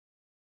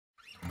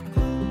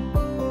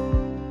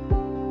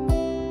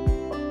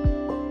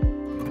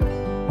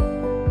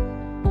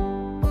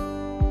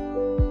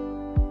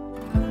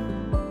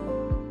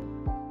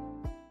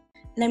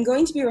and I'm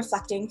going to be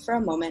reflecting for a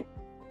moment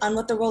on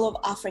what the role of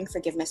offering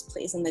forgiveness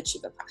plays in the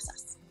Teshuva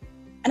process.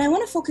 And I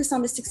want to focus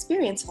on this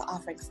experience of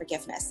offering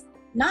forgiveness,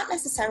 not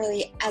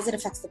necessarily as it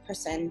affects the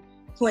person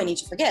who I need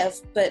to forgive,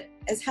 but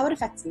as how it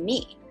affects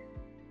me.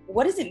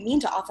 What does it mean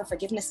to offer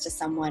forgiveness to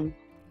someone,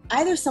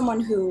 either someone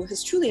who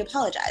has truly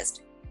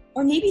apologized,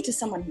 or maybe to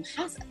someone who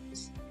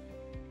hasn't?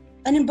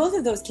 And in both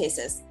of those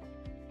cases,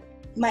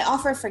 my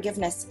offer of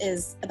forgiveness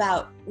is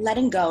about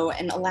letting go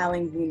and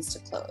allowing wounds to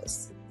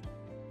close.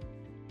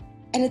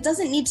 And it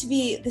doesn't need to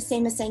be the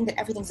same as saying that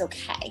everything's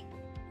okay.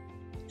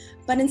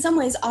 But in some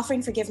ways,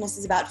 offering forgiveness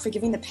is about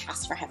forgiving the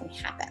past for having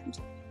happened.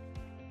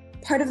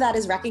 Part of that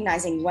is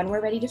recognizing when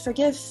we're ready to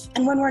forgive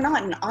and when we're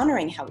not, and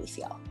honoring how we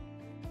feel.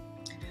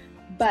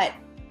 But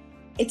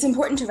it's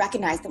important to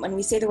recognize that when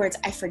we say the words,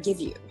 I forgive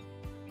you,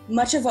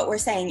 much of what we're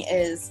saying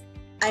is,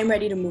 I'm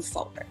ready to move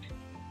forward.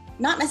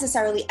 Not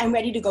necessarily, I'm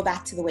ready to go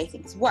back to the way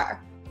things were,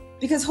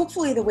 because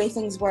hopefully the way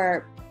things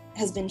were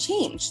has been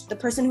changed. The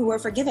person who we're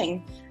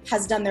forgiving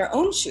has done their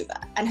own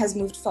teshuva and has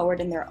moved forward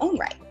in their own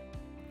right.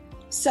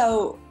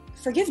 So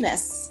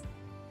forgiveness,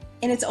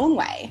 in its own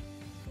way,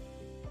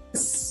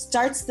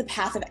 starts the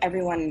path of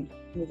everyone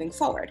moving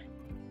forward.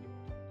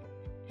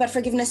 But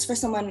forgiveness for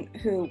someone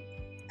who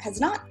has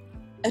not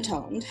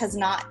atoned, has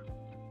not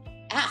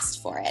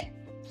asked for it,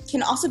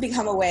 can also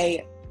become a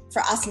way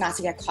for us not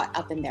to get caught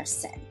up in their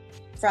sin,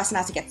 for us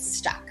not to get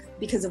stuck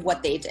because of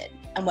what they did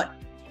and what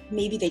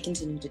maybe they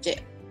continue to do.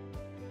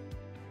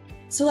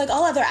 So like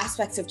all other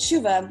aspects of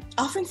teshuva,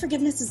 offering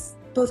forgiveness is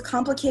both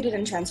complicated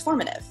and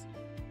transformative.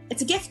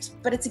 It's a gift,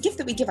 but it's a gift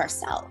that we give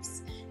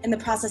ourselves in the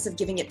process of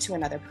giving it to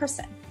another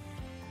person.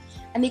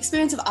 And the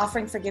experience of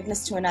offering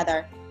forgiveness to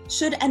another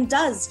should and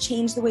does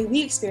change the way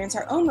we experience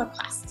our own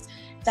requests,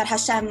 that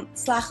Hashem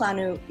slach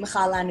lanu,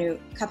 mechal lanu,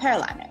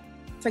 kaper lanu,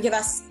 forgive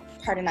us,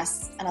 pardon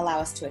us, and allow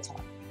us to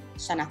atone.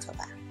 Shana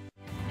Tova.